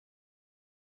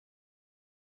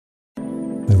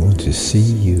I want to see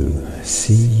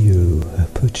you,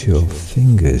 put your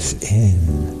fingers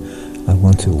in. I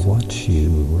want to watch you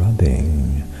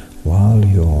rubbing while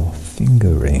you're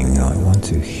fingering. I want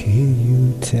to hear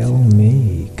you tell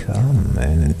me, come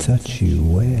and touch you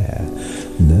where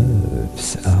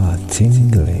nerves are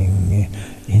tingling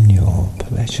in your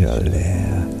pleasure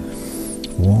lair.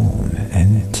 Warm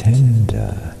and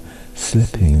tender,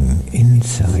 slipping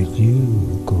inside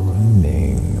you,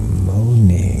 groaning,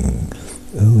 moaning,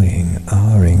 oohing,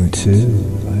 ahhing too.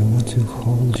 I want to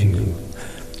hold you,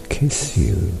 kiss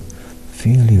you,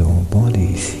 feel your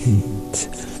body's heat,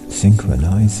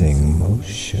 synchronizing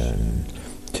motion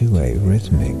to a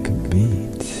rhythmic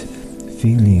beat,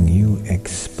 feeling you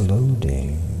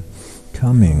exploding,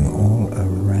 coming all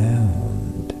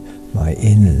around, my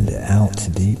in and out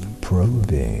deep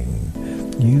probing,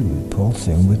 you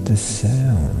pulsing with the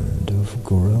sound of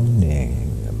groaning,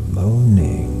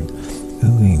 moaning,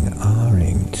 oohing,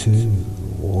 ahhing too,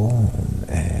 warm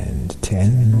and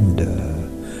tender,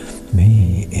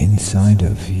 me inside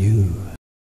of you.